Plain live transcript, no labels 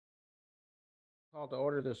Call to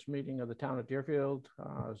order this meeting of the Town of Deerfield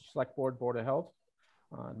Select Board Board of Health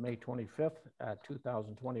on May 25th at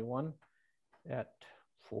 2021 at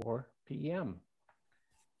 4 p.m.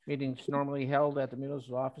 Meetings normally held at the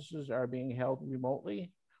municipal offices are being held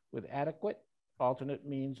remotely with adequate alternate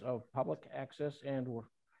means of public access and,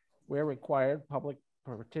 where required, public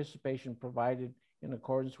participation provided in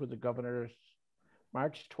accordance with the Governor's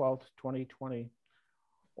March 12th, 2020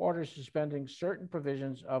 order suspending certain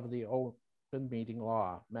provisions of the Open Meeting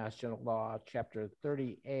Law, Mass General Law, Chapter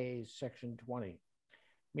 30A, Section 20.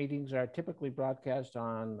 Meetings are typically broadcast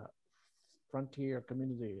on Frontier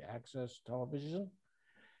Community Access Television,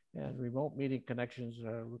 and remote meeting connections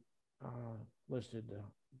are listed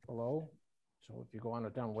below. So if you go on the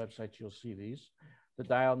town website, you'll see these. The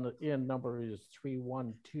dial-in number is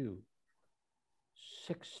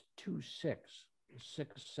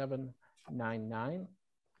 312-626-6799.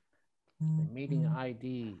 The meeting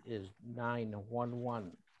ID is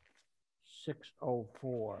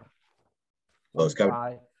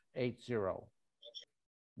 911-604-1580.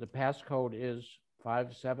 The passcode is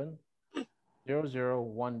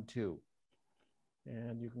 570012.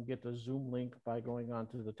 And you can get the Zoom link by going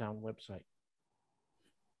onto the town website.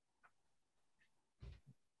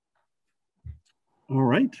 All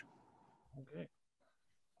right. Okay.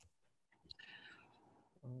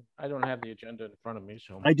 I don't have the agenda in front of me,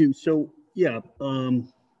 so I do. So yeah,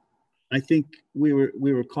 I think we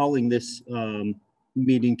were calling this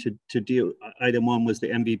meeting to deal. Item 1 was the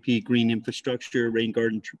MVP green infrastructure rain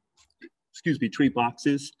garden, tree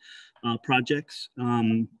boxes projects,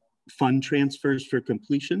 fund transfers for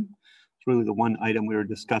completion. It's really the one item we were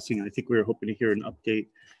discussing. I think we were hoping to hear an update.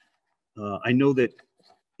 I know that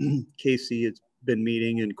Casey has been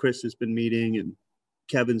meeting and Chris has been meeting and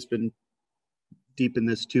Kevin's been deep in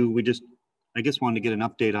this too. I just wanted to get an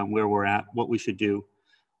update on where we're at, what we should do,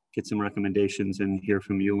 get some recommendations and hear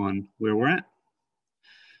from you on where we're at,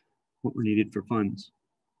 what we're needed for funds.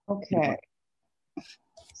 Okay.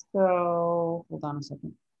 So hold on a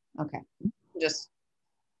second. Okay. Just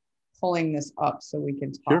pulling this up so we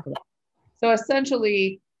can talk about it. So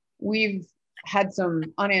essentially we've had some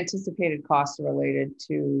unanticipated costs related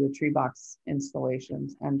to the tree box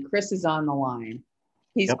installations, and Chris is on the line.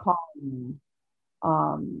 He's calling me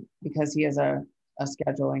because he has a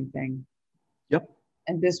scheduling thing. Yep.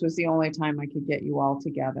 And this was the only time I could get you all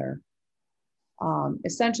together.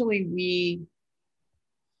 Essentially,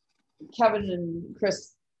 Kevin and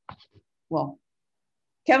Chris, well,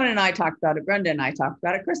 Kevin and I talked about it, Brenda and I talked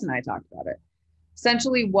about it, Chris and I talked about it.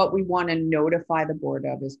 Essentially, what we want to notify the board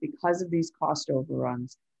of is because of these cost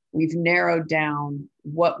overruns, we've narrowed down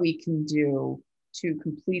what we can do to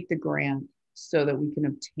complete the grant so that we can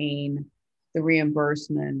obtain the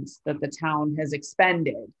reimbursements that the town has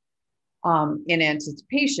expended in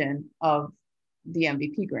anticipation of the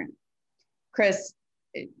MVP grant. Chris,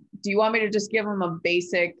 do you want me to just give them the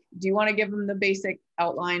basic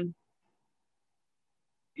outline?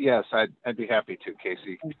 Yes, I'd be happy to,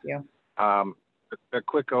 Casey. Thank you. A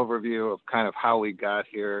quick overview of kind of how we got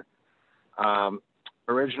here.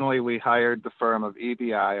 Originally, we hired the firm of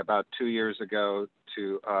EBI about 2 years ago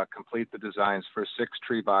to complete the designs for 6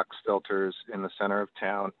 tree box filters in the center of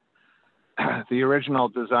town. The original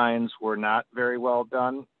designs were not very well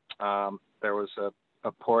done. There was a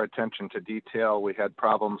poor attention to detail. We had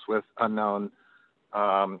problems with unknown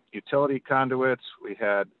utility conduits. We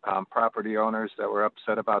had property owners that were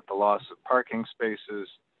upset about the loss of parking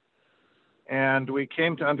spaces. And we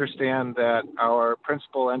came to understand that our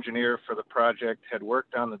principal engineer for the project had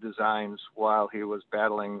worked on the designs while he was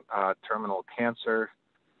battling terminal cancer,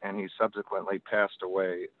 and he subsequently passed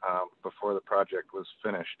away before the project was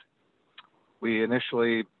finished. We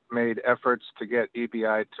initially made efforts to get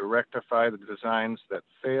EBI to rectify the designs that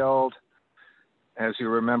failed. As you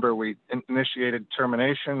remember, we initiated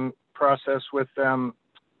termination process with them.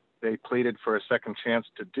 They pleaded for a second chance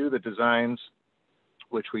to do the designs,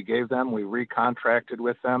 which we gave them. We recontracted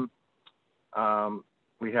with them.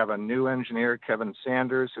 We have a new engineer, Kevin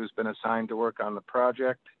Sanders, who's been assigned to work on the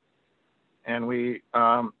project. And we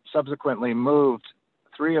subsequently moved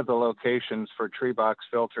 3 of the locations for tree box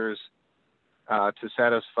filters to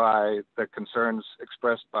satisfy the concerns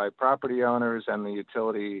expressed by property owners and the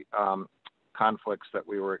utility conflicts that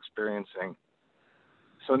we were experiencing.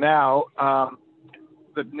 So now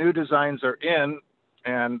the new designs are in,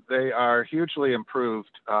 and they are hugely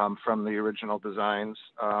improved from the original designs.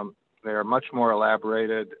 They are much more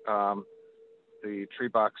elaborated. The tree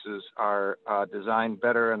boxes are designed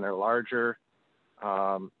better and they're larger.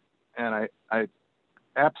 And I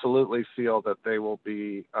absolutely feel that they will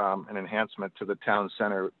be an enhancement to the town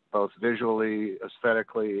center, both visually,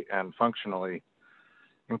 aesthetically, and functionally.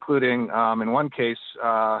 including in one case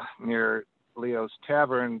near Leo's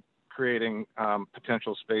Tavern, creating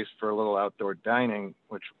potential space for a little outdoor dining,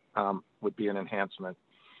 which would be an enhancement.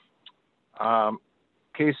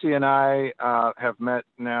 Casey and I have met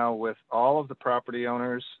now with all of the property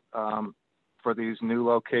owners for these new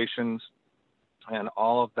locations, and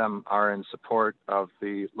all of them are in support of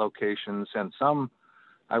the locations, and some,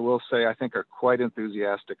 I will say, I think are quite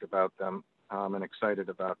enthusiastic about them and excited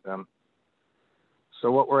about them.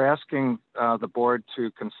 So what we're asking the board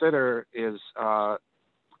to consider is the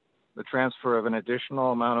transfer of an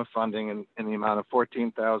additional amount of funding in the amount of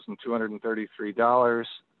 $14,233.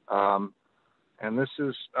 And this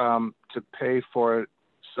is to pay for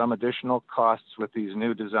some additional costs with these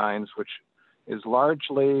new designs, which is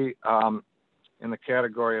largely in the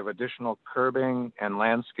category of additional curbing and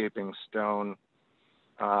landscaping stone,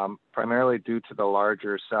 primarily due to the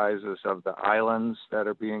larger sizes of the islands that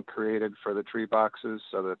are being created for the tree boxes,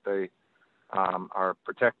 so that they are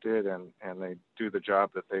protected and they do the job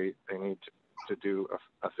that they need to do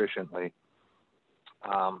efficiently.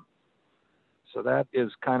 So that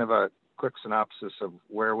is kind of a quick synopsis of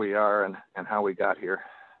where we are and how we got here.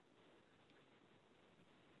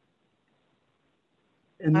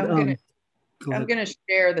 And, I'm go ahead. gonna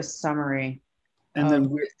share the summary. And then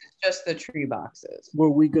This is just the tree boxes.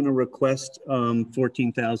 were we going to request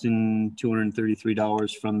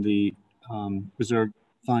 $14,233 from the reserve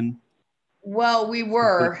fund? Well, we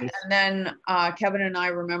were, Yes. and then Kevin and I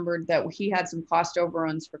remembered that he had some cost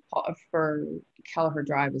overruns for Kelleher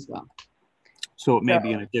Drive as well. So it may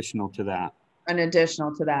be an additional to that. An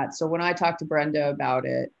additional to that. So when I talked to Brenda about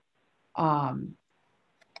it,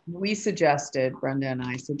 Brenda and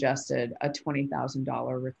I suggested a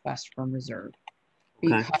 $20,000 request from reserve.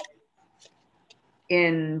 Okay. Because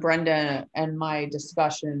in Brenda and my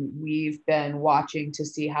discussion, we've been watching to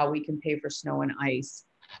see how we can pay for snow and ice.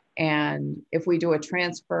 And if we do a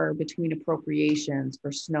transfer between appropriations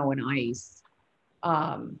for snow and ice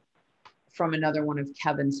from another one of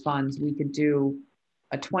Kevin's funds, we could do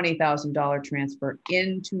a $20,000 transfer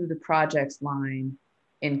into the projects line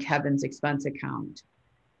in Kevin's expense account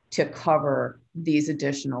to cover these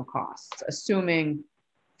additional costs, assuming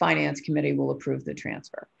Finance Committee will approve the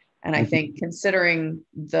transfer. And I think considering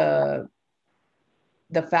the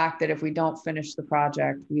fact that if we don't finish the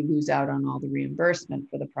project, we lose out on all the reimbursement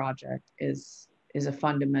for the project is a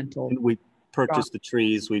fundamental. And we purchased the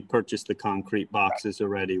trees, we purchased the concrete boxes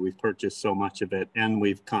already, we've purchased so much of it, and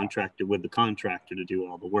we've contracted with the contractor to do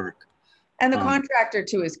all the work. And the contractor,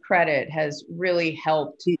 to his credit, has really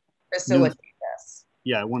helped facilitate this.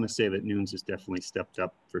 Yeah, I want to say that Nunes has definitely stepped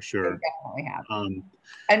up for sure. They definitely have.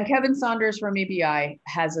 And Kevin Saunders from EBI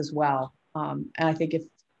has as well. And I think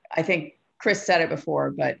Chris said it before,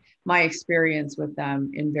 but my experience with them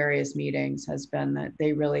in various meetings has been that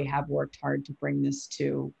they really have worked hard to bring this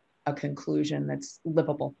to a conclusion that's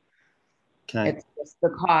livable. Okay. It's just the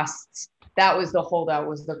costs. That was the holdout,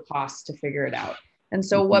 was the cost to figure it out. And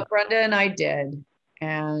so what Brenda and I did,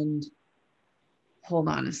 and hold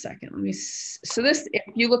on a second. So this, if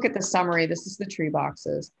you look at the summary, this is the tree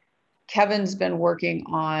boxes. Kevin's been working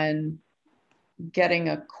on getting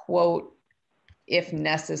a quote, if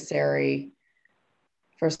necessary,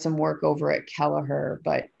 for some work over at Kelleher.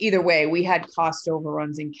 But either way, we had cost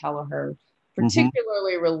overruns in Kelleher,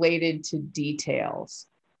 particularly related to details.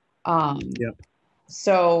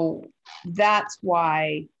 So that's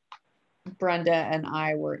why Brenda and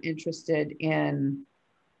I were interested in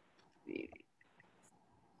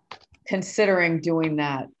considering doing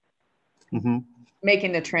that,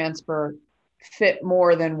 making the transfer fit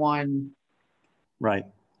more than one. Right.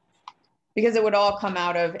 Because it would all come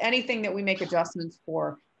out of anything that we make adjustments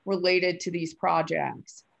for related to these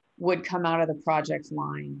projects would come out of the projects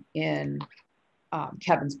line in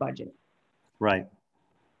Kevin's budget. Right.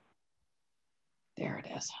 There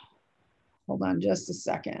it is. Hold on just a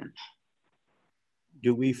second.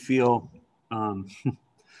 Do we feel,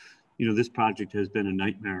 this project has been a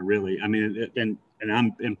nightmare, really. I mean, and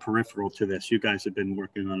I'm in peripheral to this. You guys have been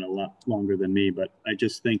working on it a lot longer than me, but I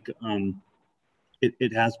just think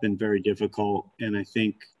it has been very difficult. And I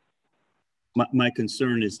think my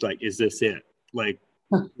concern is like, is this it? Like,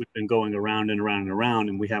 we've been going around and around and around,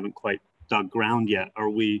 and we haven't quite dug ground yet. Are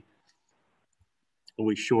we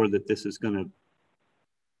sure that this is going to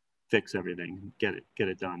fix everything, get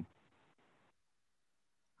it done?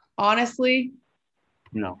 Honestly,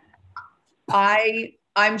 no.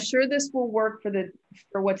 I'm sure this will work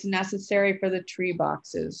for what's necessary for the tree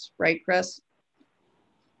boxes, right, Chris?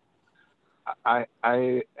 That's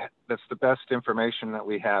the best information that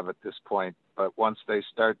we have at this point. But once they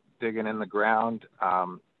start digging in the ground,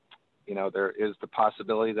 you know, there is the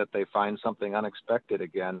possibility that they find something unexpected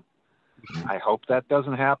again. I hope that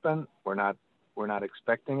doesn't happen. We're not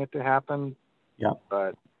expecting it to happen. Yeah.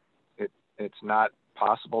 But it's not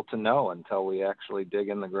possible to know until we actually dig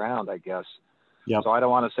in the ground, I guess. Yep. So I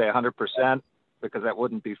don't want to say 100% because that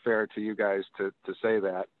wouldn't be fair to you guys to say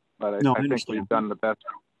that. But I think we've done the best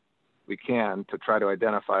we can to try to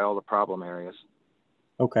identify all the problem areas.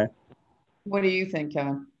 Okay. What do you think,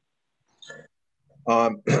 Kevin?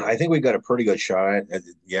 I think we got a pretty good shot at it.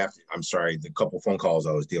 I'm sorry. The couple phone calls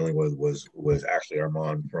I was dealing with was actually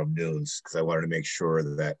Armand from Noons, because I wanted to make sure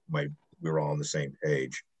that we were all on the same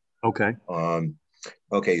page. Okay.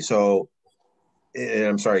 Okay. So, and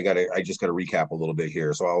I'm sorry, I just got to recap a little bit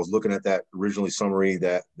here. So I was looking at that originally summary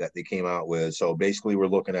that they came out with. So basically, we're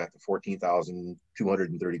looking at the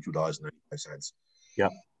 $14,232.95. Yeah.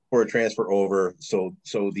 For a transfer over. So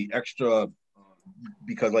the extra,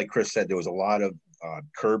 because like Chris said, there was a lot of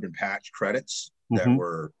curb and patch credits that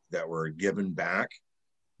were given back,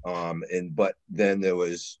 but then there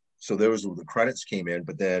was the credits came in,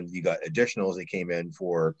 but then you got additionals that came in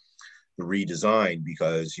for the redesign,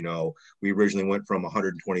 because we originally went from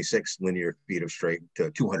 126 linear feet of straight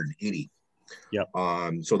to 280. Yeah.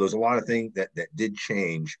 So there's a lot of things that did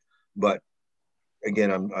change, but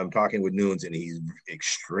again, I'm talking with Noons, and he's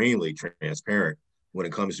extremely transparent when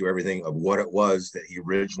it comes to everything of what it was that he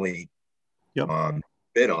originally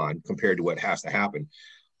bid on compared to what has to happen.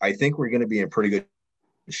 I think we're going to be in pretty good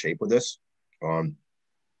shape with this.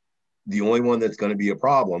 The only one that's going to be a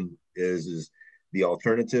problem is the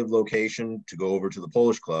alternative location to go over to the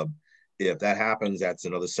Polish Club. If that happens, that's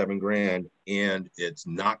another $7,000, and it's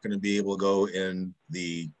not going to be able to go in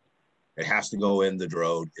it has to go in the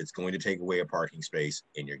road. It's going to take away a parking space,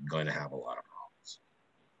 and you're going to have a lot of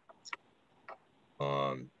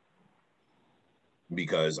problems.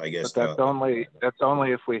 Because I guess but that's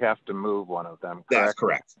only if we have to move one of them. Correct? That's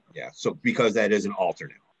correct. Yeah. So because that is an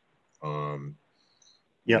alternate. And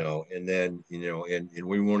then and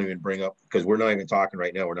we won't even bring up, because we're not even talking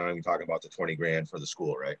right now. We're not even talking about the $20,000 for the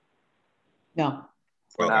school, right? No.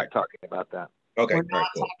 We're not talking about that. Okay. We're not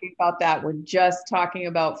talking about that. We're just talking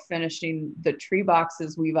about finishing the tree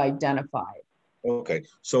boxes we've identified. Okay.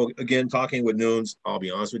 So again, talking with Noons, I'll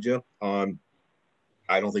be honest with you.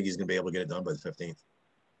 I don't think he's going to be able to get it done by the 15th.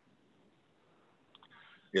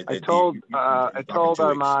 I told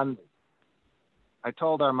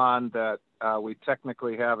Armand that we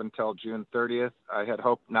technically have until June 30th. I had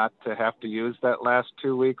hoped not to have to use that last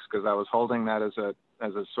 2 weeks, because I was holding that as a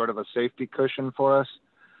sort of a safety cushion for us.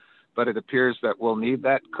 But it appears that we'll need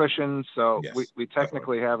that cushion, so yes, we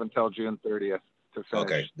technically have until June 30th to finish.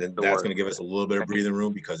 Okay, then that's going to give us a little bit of breathing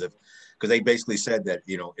room, because they basically said that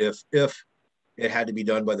if it had to be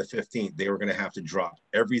done by the 15th, they were going to have to drop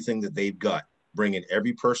everything that they've got, bring in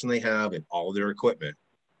every person they have and all their equipment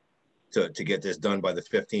to get this done by the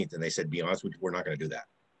 15th. And they said, be honest with you, we're not going to do that.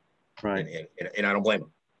 Right. And I don't blame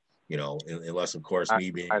them, unless of course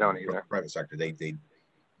me being I don't either. Private sector, it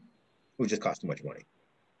would just cost too much money.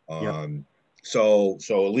 Yep. So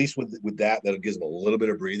at least with that gives them a little bit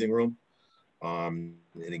of breathing room. And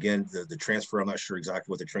again, the transfer, I'm not sure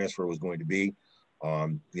exactly what the transfer was going to be.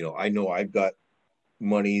 I know I've got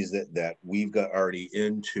monies that we've got already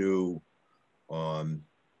into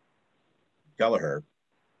Kelleher,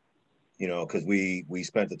 because we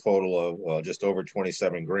spent a total of just over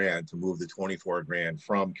 $27,000 to move the $24,000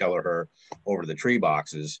 from Kelleher over to the tree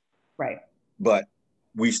boxes. Right. But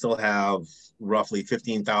we still have roughly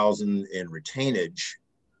 $15,000 in retainage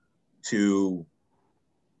to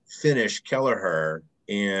finish Kelleher,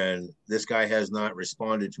 and this guy has not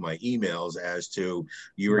responded to my emails as to,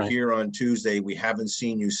 you were here on Tuesday, we haven't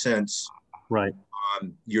seen you since. Right.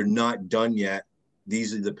 You're not done yet.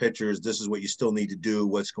 These are the pictures. This is what you still need to do.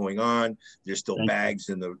 What's going on? There's still bags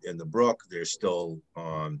in the brook. There's still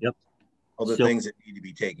other things that need to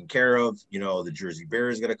be taken care of. The Jersey Bear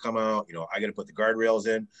is going to come out. I got to put the guardrails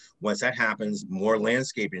in. Once that happens, more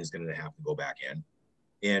landscaping is going to have to go back in.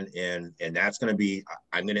 And that's going to be,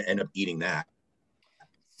 I'm going to end up eating that.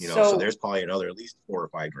 So there's probably another at least $4,000 or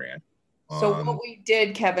 $5,000. So what we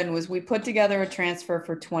did, Kevin, was we put together a transfer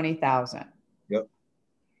for $20,000. Yep.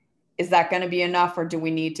 Is that going to be enough, or do we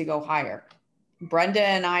need to go higher? Brenda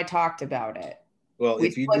and I talked about it. Well,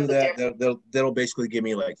 if you do that, that'll basically give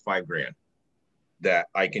me like $5,000 that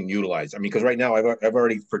I can utilize. I mean, because right now I've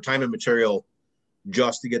already, for time and material,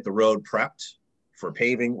 just to get the road prepped for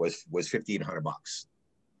paving was $1,500.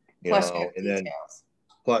 Plus and details.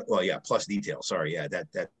 Then plus details. Sorry,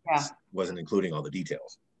 that wasn't including all the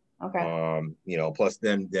details. Okay. Plus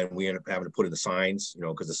then we ended up having to put in the signs,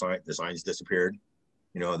 because the signs disappeared,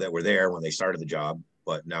 that were there when they started the job.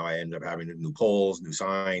 but now I end up having new poles, new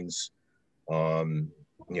signs, you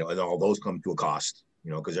know, and all those come to a cost,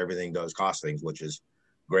 you know, because everything does cost things, which is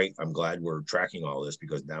great. I'm glad we're tracking all this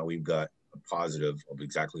because now we've got a positive of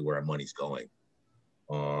exactly where our money's going.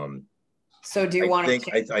 So do you want I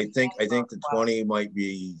to? think the 20 might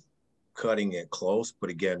be cutting it close, but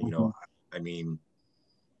again, you know, I mean,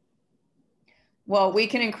 Well, we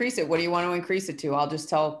can increase it. What do you want to increase it to? I'll just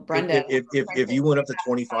tell Brenda. if you went up to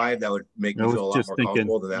 25, that would make me I was feel a lot just more thinking,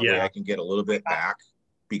 comfortable. Then that way yeah. I can get a little bit back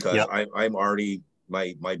because Yep. I'm already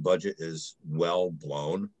my budget is well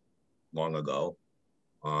blown long ago.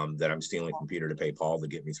 That I'm stealing from Peter to pay Paul to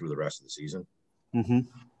get me through the rest of the season.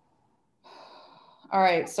 All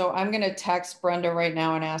right, so I'm going to text Brenda right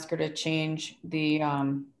now and ask her to change the.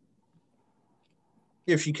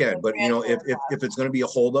 If she can, but you know, if it's going to be a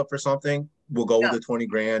holdup for something, we'll go with the 20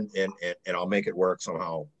 grand and I'll make it work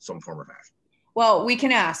somehow, some form or fashion. Well, we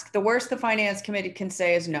can ask. The worst the finance committee can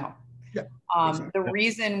say is no. Yeah. Exactly. The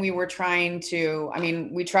reason we were trying to, I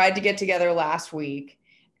mean, we tried to get together last week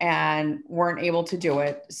and weren't able to do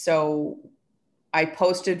it. So I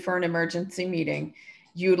posted for an emergency meeting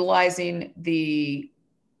utilizing the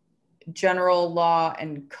general law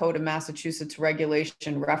and code of Massachusetts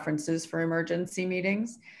regulation references for emergency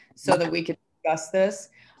meetings so that we could discuss this.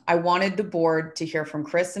 I wanted the board to hear from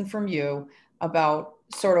Chris and from you about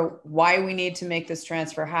sort of why we need to make this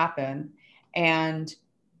transfer happen. And,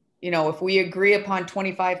 you know, if we agree upon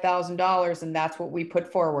 $25,000 and that's what we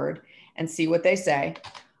put forward and see what they say.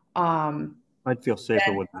 I'd feel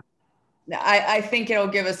safer with that. I think it'll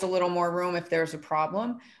give us a little more room if there's a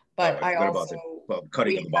problem, but I also about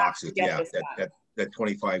cutting of the boxes. Yeah, that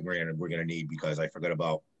 25 grand we're going to need because I forgot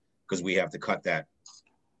about because we have to cut that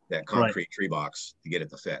concrete tree box to get it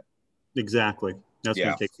to fit. Exactly. That's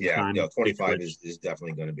going to take some time. Yeah, 25 is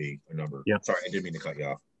definitely going to be a number. Yeah. Sorry, I didn't mean to cut you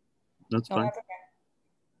off. That's fine.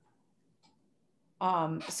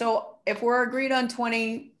 That's okay. So if we're agreed on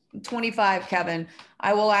 25, Kevin,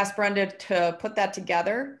 I will ask Brenda to put that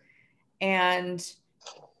together and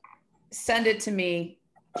send it to me.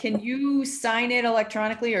 Can you sign it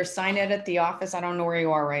electronically or sign it at the office? I don't know where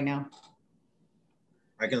you are right now.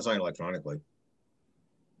 I can sign electronically.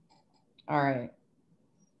 All right.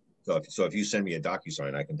 So if you send me a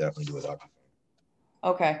DocuSign, I can definitely do a DocuSign.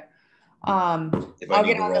 Okay. If I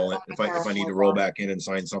need to roll it, if I need to roll back in and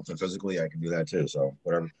sign something physically, I can do that too. So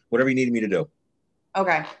whatever you need me to do.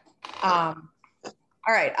 Okay. All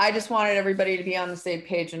right. I just wanted everybody to be on the same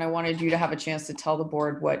page and I wanted you to have a chance to tell the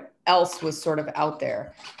board what else was sort of out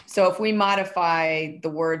there. So if we modify the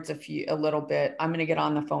words a little bit, I'm going to get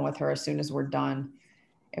on the phone with her as soon as we're done.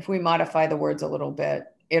 If we modify the words a little bit,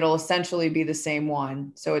 it'll essentially be the same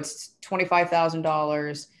one. So it's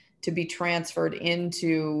 $25,000 to be transferred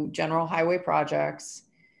into general highway projects.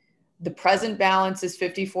 The present balance is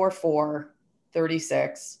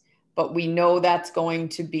 $54,436, but we know that's going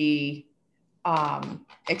to be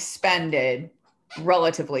expended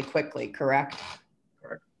relatively quickly, correct?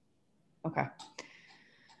 Correct. Okay.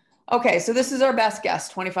 Okay, so this is our best guess,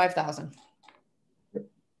 25,000. All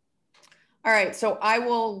right, so I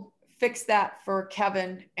will fix that for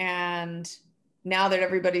Kevin. And now that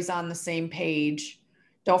everybody's on the same page,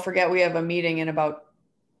 don't forget we have a meeting in about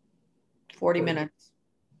 40 minutes.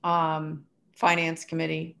 Finance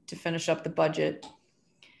committee to finish up the budget.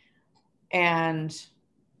 And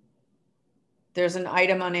there's an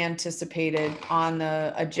item unanticipated on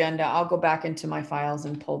the agenda. I'll go back into my files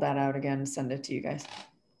and pull that out again and send it to you guys.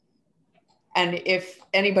 And if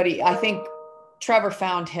anybody, I think Trevor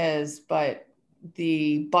found his, but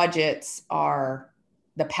the budgets are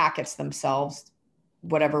the packets themselves.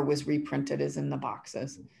 Whatever was reprinted is in the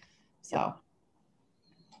boxes. So,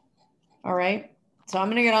 all right. So I'm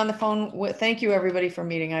going to get on the phone. Thank you everybody for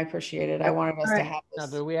meeting. I appreciate it. I wanted us to have this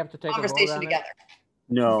now, do we have to take conversation a vote on together.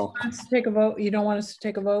 No. Want us to take a vote? You don't want us to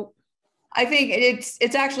take a vote? I think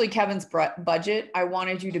it's actually Kevin's budget. I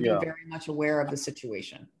wanted you to be very much aware of the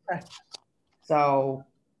situation. Okay. So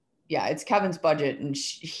yeah, it's Kevin's budget and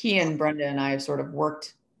he and Brenda and I have sort of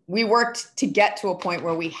worked to get to a point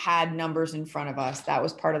where we had numbers in front of us. That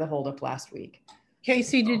was part of the holdup last week.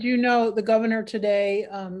 Casey, did you know the governor today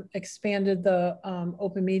expanded the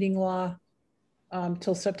open meeting law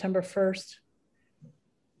till September 1st?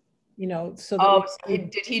 You know, so that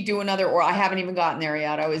did he do another, or I haven't even gotten there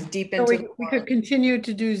yet. I was deep into so we could continue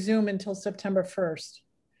to do Zoom until September 1st.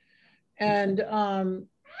 And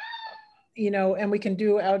you know, and we can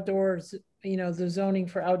do outdoors, you know, the zoning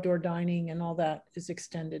for outdoor dining and all that is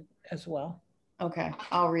extended as well. Okay,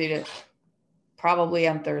 I'll read it probably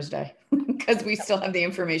on Thursday because we still have the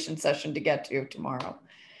information session to get to tomorrow.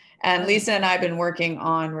 And Lisa and I have been working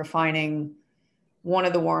on refining one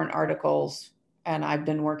of the warrant articles, and I've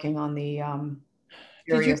been working on the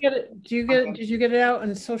Did you get it? Did you get it out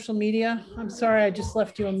on social media? I'm sorry, I just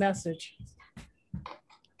left you a message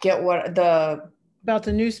get what about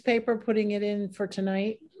the newspaper putting it in for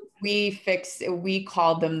tonight. we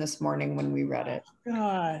called them this morning when we read it.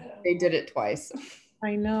 God, They did it twice.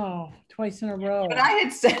 I know, twice in a row. But I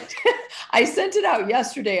had sent I sent it out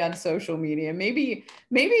yesterday on social media. Maybe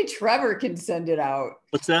Trevor can send it out.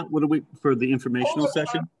 What's that? What are we, for the informational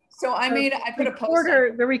session? So I put a post.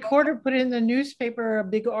 The recorder put in the newspaper a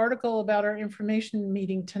big article about our information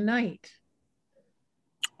meeting tonight.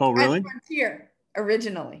 Oh, really? At Frontier,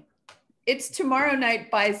 originally. It's tomorrow night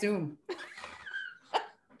by Zoom.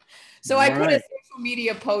 So I put a social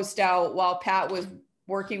media post out while Pat was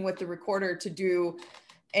working with the recorder to do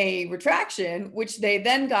a retraction, which they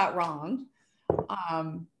then got wrong.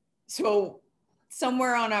 So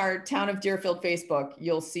somewhere on our Town of Deerfield Facebook,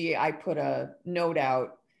 you'll see I put a note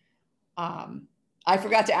out. I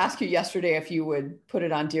forgot to ask you yesterday if you would put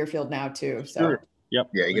it on Deerfield Now too. So. Sure. Yep.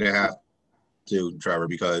 Yeah, you're gonna have to, Trevor,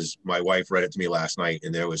 because my wife read it to me last night,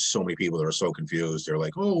 and there was so many people that were so confused. They're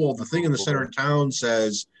like, "Oh, well, the thing in the center of town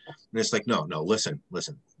says," and it's like, no, listen,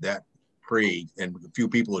 that and a few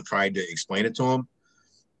people have tried to explain it to them,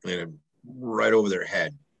 and right over their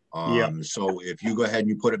head. So if you go ahead and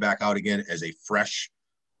you put it back out again as a fresh,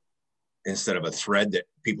 instead of a thread that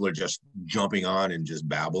people are just jumping on and just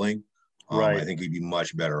babbling, I think you'd be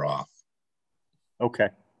much better off. Okay.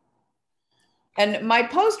 And I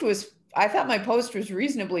thought my post was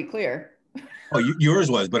reasonably clear. Oh, yours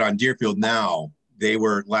was, but on Deerfield Now, they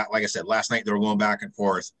were, like I said, last night they were going back and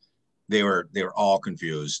forth. They were all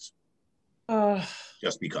confused.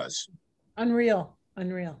 Just because. Unreal.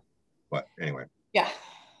 But anyway. Yeah.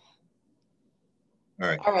 All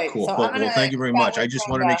right. Cool. So well, thank you very much. I just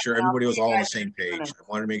wanted to make sure everybody was all on the same page. I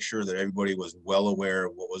wanted to make sure that everybody was well aware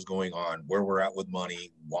of what was going on, where we're at with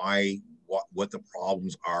money, what the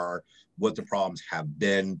problems are, what the problems have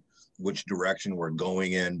been, which direction we're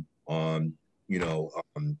going in. In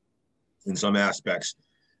some aspects,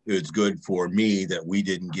 it's good for me that we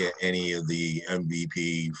didn't get any of the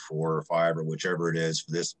MVP 4 or 5 or whichever it is for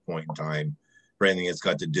this point in time for anything that's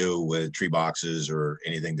got to do with tree boxes or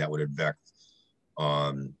anything that would affect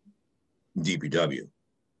DPW.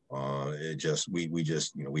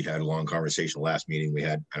 We had a long conversation last meeting we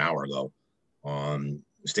had an hour ago,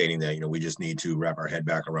 stating that, we just need to wrap our head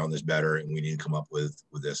back around this better, and we need to come up with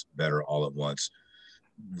this better all at once.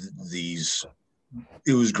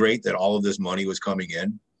 It was great that all of this money was coming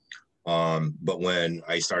in. But when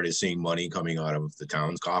I started seeing money coming out of the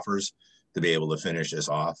town's coffers to be able to finish this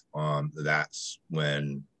off, that's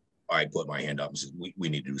when I put my hand up and said, we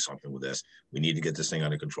need to do something with this. We need to get this thing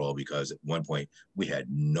under control, because at one point we had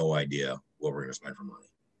no idea what we're going to spend for money.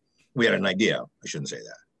 We had an idea, I shouldn't say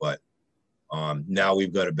that, but now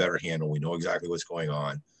we've got a better handle. We know exactly what's going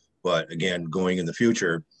on. But again, going in the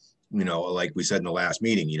future, like we said in the last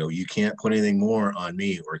meeting, you can't put anything more on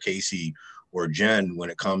me or Casey or Jen when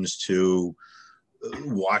it comes to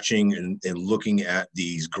watching and looking at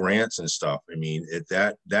these grants and stuff. I mean,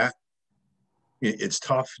 it's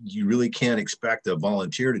tough. You really can't expect a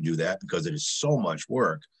volunteer to do that because it is so much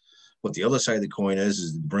work. But the other side of the coin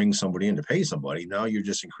is to bring somebody in to pay somebody. Now you're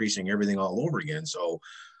just increasing everything all over again. So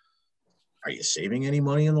are you saving any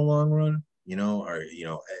money in the long run?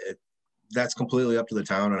 That's completely up to the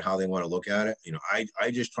town on how they want to look at it. I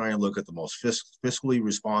just try and look at the most fiscally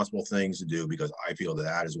responsible things to do, because I feel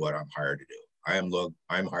that is what I'm hired to do.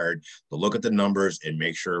 I'm hired to look at the numbers and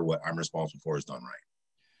make sure what I'm responsible for is done right.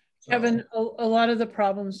 So, Kevin, a lot of the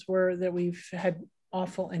problems were that we've had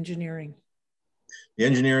awful engineering. The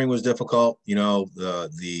engineering was difficult. And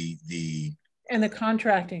the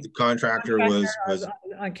contracting. The contractor was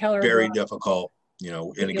on Keller very Road. Difficult.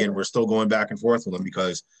 And again, we're still going back and forth with him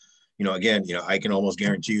because, I can almost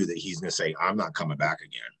guarantee you that he's going to say, I'm not coming back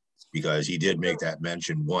again, because he did make that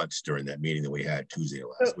mention once during that meeting that we had Tuesday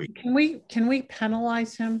last week. Can we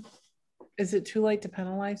penalize him? Is it too late to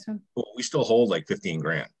penalize him? Well, we still hold like 15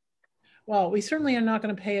 grand. Well, we certainly are not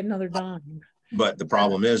going to pay another dime. But the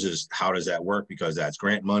problem is how does that work? Because that's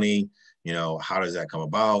grant money. How does that come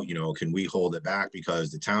about? Can we hold it back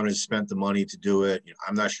because the town has spent the money to do it?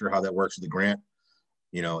 I'm not sure how that works with the grant.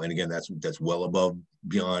 And again, that's well above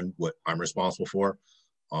beyond what I'm responsible for.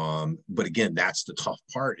 But again, that's the tough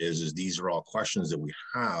part is these are all questions that we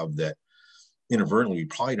have that inadvertently we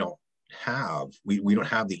probably don't have. We don't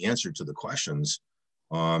have the answer to the questions.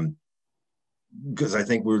 Because I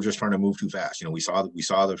think we were just trying to move too fast. We saw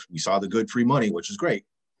the good free money, which is great,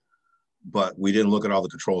 but we didn't look at all the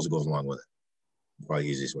controls that goes along with it. Probably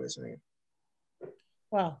the easiest way of saying it.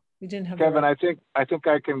 Well, We didn't have. Kevin, I think I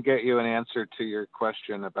can get you an answer to your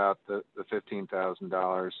question about the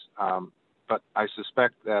 $15,000. But I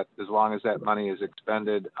suspect that as long as that money is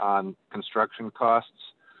expended on construction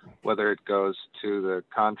costs, whether it goes to the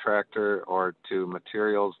contractor or to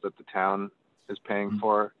materials that the town is paying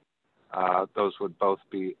for, those would both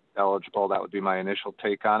be eligible. That would be my initial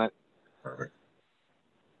take on it. Perfect.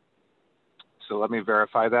 So let me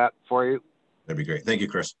verify that for you. That'd be great. Thank you,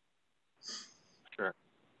 Chris. Sure.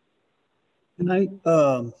 And I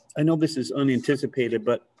know this is unanticipated,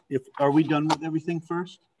 but are we done with everything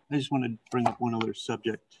first? I just want to bring up one other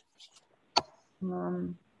subject. I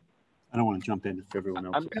don't want to jump in if everyone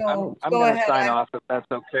else. No, I'm go going to ahead. sign off if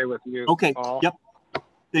that's okay with you. Okay. All. Yep.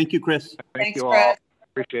 Thank you, Chris. Thank Thanks, you all. Chris.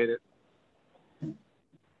 Appreciate it.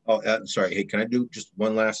 Oh, sorry. Hey, can I do just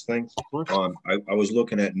one last thing? Of course. I was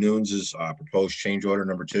looking at Nunes' proposed change order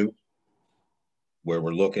number 2, where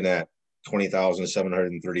we're looking at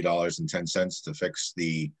 $20,730.10 to fix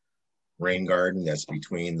the rain garden that's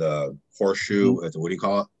between the horseshoe, what do you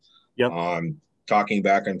call it? Yep. Talking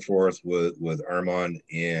back and forth with Armand,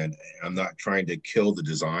 and I'm not trying to kill the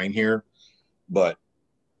design here, but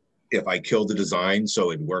if I kill the design so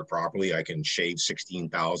it work properly, I can shave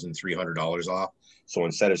 $16,300 off. So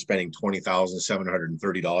instead of spending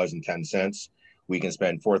 $20,730.10, we can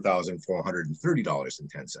spend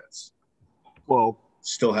 $4,430.10. Well,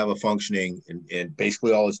 still have a functioning, and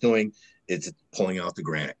basically all it's doing is pulling out the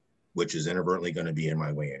granite, which is inadvertently going to be in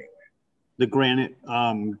my way anyway. the granite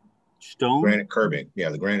stone? Granite curbing. Yeah,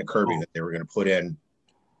 the granite curbing that they were going to put in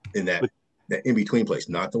that in-between place,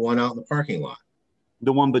 not the one out in the parking lot.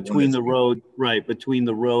 The one between the road, right, between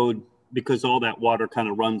the road, because all that water kind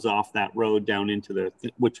of runs off that road down into the,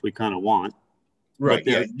 which we kind of want. Right,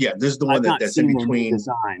 yeah, this is the one that's in between.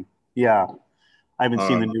 Design. Yeah, I haven't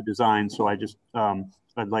seen the new design, so I just,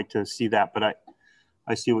 I'd like to see that, but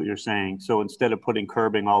I see what you're saying. So instead of putting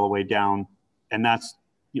curbing all the way down, and that's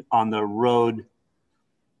on the road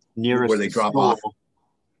nearest where they drop off.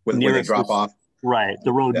 Where they drop off. Right,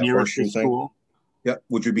 the road nearest the school. Yep,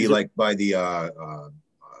 which would be like by the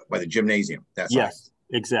gymnasium. That's yes,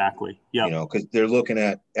 exactly. Yeah, you know, because they're looking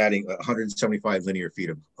at adding 175 linear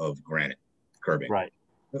feet of granite curbing. Right.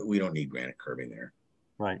 We don't need granite curbing there.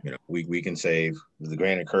 Right. You know, we can save the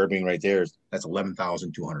granite curbing right there. That's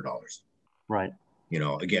 $11,200. Right. You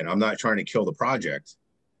know, again, I'm not trying to kill the project,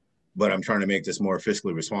 but I'm trying to make this more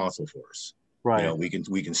fiscally responsible for us. Right. You know, we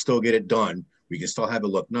can still get it done. We can still have it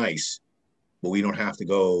look nice, but we don't have to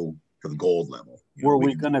go to the gold level. You know, were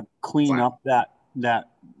we going to clean up that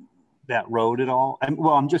road at all?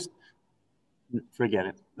 I'm just, forget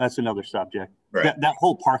it. That's another subject. Right. That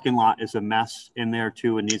whole parking lot is a mess in there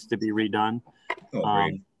too, and needs to be redone.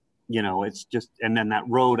 You know, it's just, and then that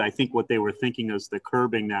road, I think what they were thinking is the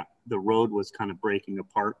curbing, that the road was kind of breaking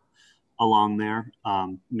apart along there.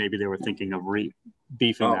 Maybe they were thinking of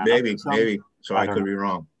beefing that maybe, up. maybe. So I could be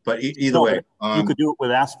wrong, but either no, way, you could do it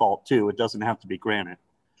with asphalt too. It doesn't have to be granite.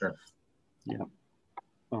 Sure. Yeah.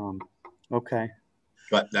 Okay.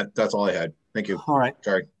 But that's all I had. Thank you. All right.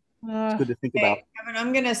 Sorry. It's good to think about. Kevin,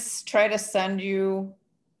 I'm going to try to send you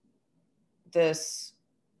this.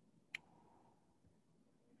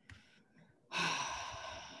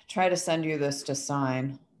 Try to send you this to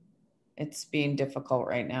sign. It's being difficult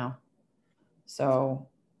right now. So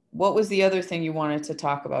what was the other thing you wanted to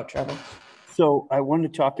talk about, Trevor? So I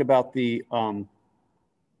wanted to talk about the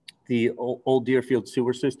old Deerfield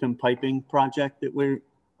sewer system piping project that we're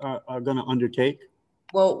going to undertake.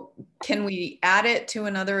 Well, can we add it to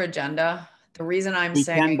another agenda? The reason we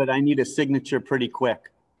can, but I need a signature pretty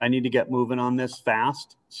quick. I need to get moving on this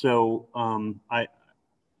fast. So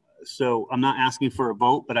so I'm not asking for a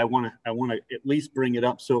vote, but I want to at least bring it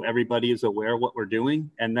up so everybody is aware of what we're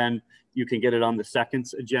doing, and then you can get it on the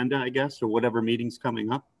second agenda, I guess, or whatever meeting's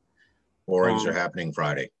coming up. Borings are happening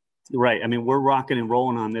Friday. Right. I mean, we're rocking and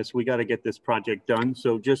rolling on this. We got to get this project done.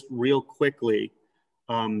 So just real quickly,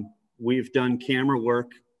 we've done camera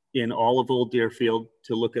work in all of Old Deerfield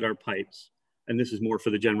to look at our pipes. And this is more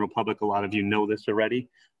for the general public. A lot of you know this already.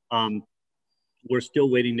 We're still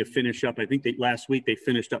waiting to finish up. I think last week they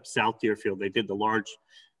finished up South Deerfield. They did the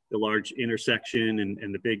large intersection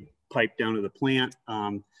and the big pipe down to the plant.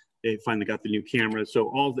 They finally got the new camera. So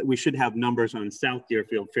all that, we should have numbers on South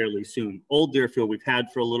Deerfield fairly soon. Old Deerfield we've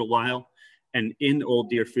had for a little while. And in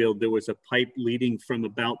Old Deerfield, there was a pipe leading from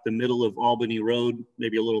about the middle of Albany Road,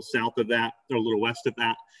 maybe a little south of that or a little west of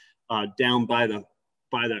that, down by the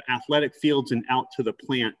athletic fields and out to the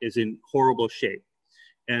plant is in horrible shape.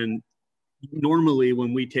 And normally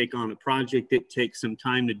when we take on a project, it takes some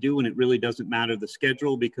time to do, and it really doesn't matter the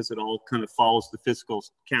schedule because it all kind of follows the fiscal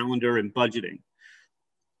calendar and budgeting.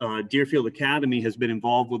 Deerfield Academy has been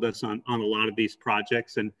involved with us on a lot of these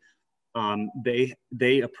projects, and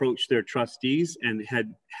they approached their trustees and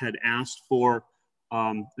had asked for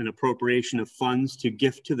an appropriation of funds to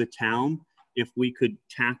gift to the town if we could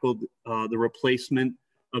tackle the replacement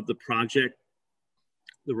of the project,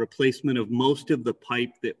 the replacement of most of the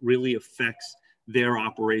pipe that really affects their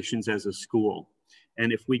operations as a school.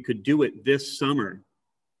 And if we could do it this summer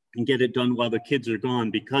and get it done while the kids are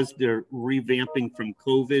gone, because they're revamping from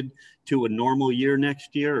COVID to a normal year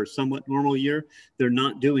next year, or somewhat normal year, they're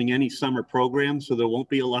not doing any summer programs, so there won't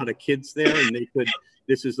be a lot of kids there. And they could,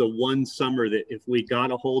 this is the one summer that if we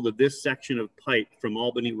got a hold of this section of pipe from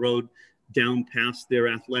Albany Road down past their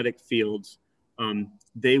athletic fields,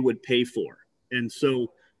 they would pay for. And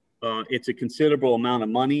so it's a considerable amount of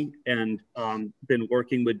money, and been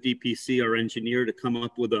working with DPC, our engineer, to come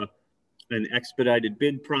up with an expedited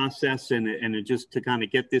bid process and just to kind of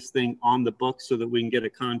get this thing on the books so that we can get a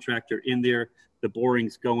contractor in there, the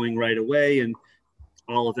boring's going right away, and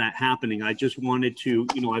all of that happening. I just wanted to,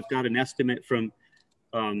 you know, I've got an estimate from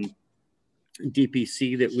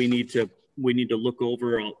DPC that we need to look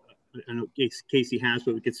over. I know Casey has,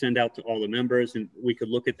 but we could send out to all the members, and we could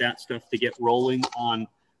look at that stuff to get rolling on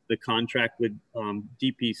the contract with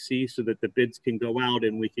DPC so that the bids can go out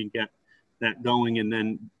and we can get that going. And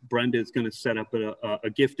then Brenda is going to set up a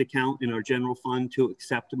gift account in our general fund to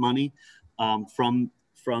accept money from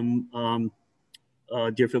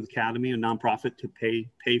Deerfield Academy, a nonprofit, to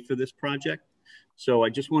pay for this project. So I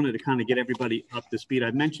just wanted to kind of get everybody up to speed.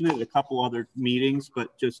 I've mentioned it at a couple other meetings,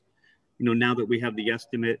 but just, you know, now that we have the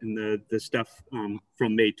estimate and the stuff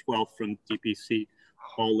from May 12th from DPC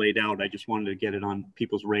all laid out, I just wanted to get it on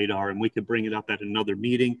people's radar, and we could bring it up at another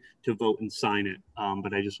meeting to vote and sign it.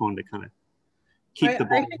 But I just wanted to kind of keep the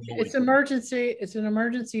ball. I think it's emergency. It's an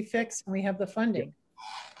emergency fix, and we have the funding.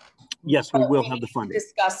 Yes, we will have the funding.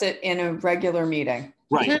 Discuss it in a regular meeting.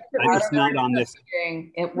 Right. It's not on this.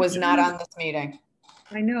 It was not on this meeting.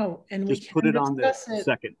 I know, and we Just can put it on the discuss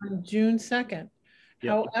second. on June 2nd.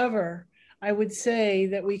 Yep. However, I would say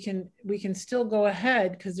that we can still go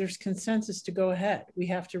ahead because there's consensus to go ahead. We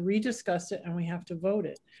have to rediscuss it and we have to vote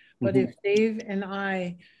it. But if Dave and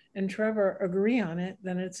I and Trevor agree on it,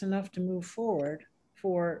 then it's enough to move forward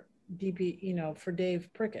for DP, you know, for Dave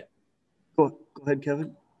Prickett. Go ahead,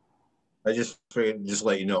 Kevin. I just figured, just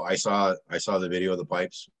let you know, I saw the video of the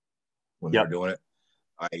pipes when they're doing it.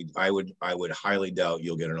 I would highly doubt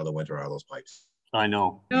you'll get another winter out of those pipes. I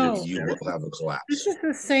know. No, you will have a collapse. this is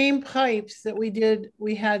the same pipes that we did.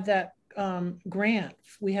 We had that grant.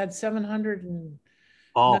 We had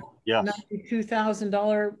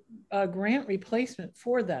 $792,000 grant replacement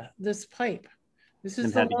for this pipe. This is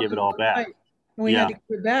and had to give it all back. And we had to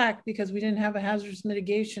give it back because we didn't have a hazardous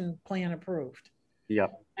mitigation plan approved.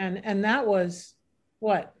 Yep. And that was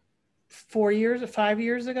what, 4 years or 5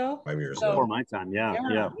 years ago? 5 years Before ago. my time, yeah,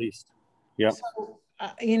 at least. Yeah. So,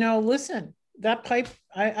 you know, listen, that pipe,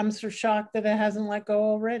 I'm so shocked that it hasn't let go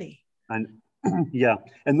already. And yeah,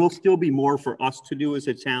 and there'll still be more for us to do as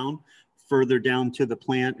a town further down to the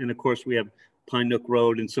plant. And of course, we have Pine Nook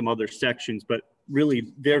Road and some other sections, but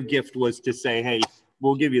really their gift was to say, hey,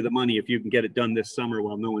 we'll give you the money if you can get it done this summer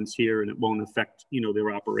while no one's here and it won't affect, you know,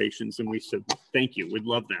 their operations. And we said, thank you, we'd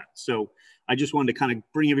love that. So I just wanted to kind of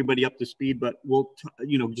bring everybody up to speed, but we'll,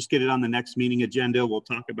 you know, just get it on the next meeting agenda. We'll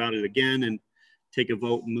talk about it again and take a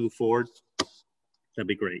vote and move forward. That'd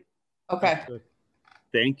be great. Okay.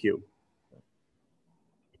 Thank you.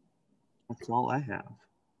 That's all I have.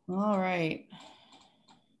 All right.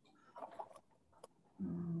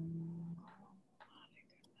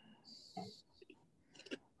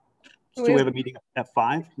 So we have a meeting at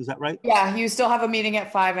 5, is that right? Yeah, you still have a meeting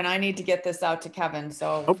at 5 and I need to get this out to Kevin.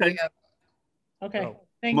 So okay. Okay. So,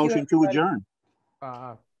 thank you. Motion to adjourn.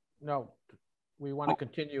 No, we want to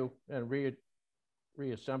continue and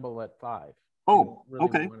reassemble at 5. Oh, really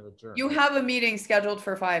okay. want to adjourn. you have a meeting scheduled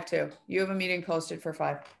for 5 too. You have a meeting posted for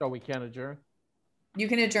 5. So we can adjourn? You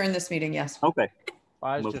can adjourn this meeting, yes. Okay.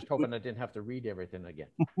 I was just hoping I didn't have to read everything again.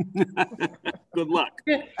 Good luck.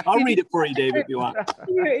 I'll read it for you, Dave, if you want.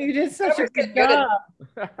 You did such a good job.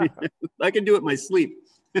 I can do it in my sleep.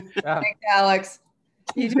 Thanks, Alex.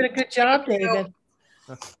 You did a good job, David.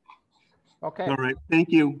 Okay. All right. Thank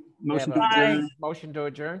you. Motion to adjourn. Motion to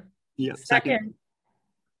adjourn? Yes. Second.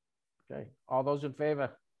 Okay. All those in favor?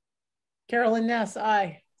 Carolyn Ness,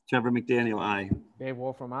 aye. Trevor McDaniel, aye. Dave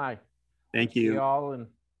Wolfram, aye. Thank See you. you all in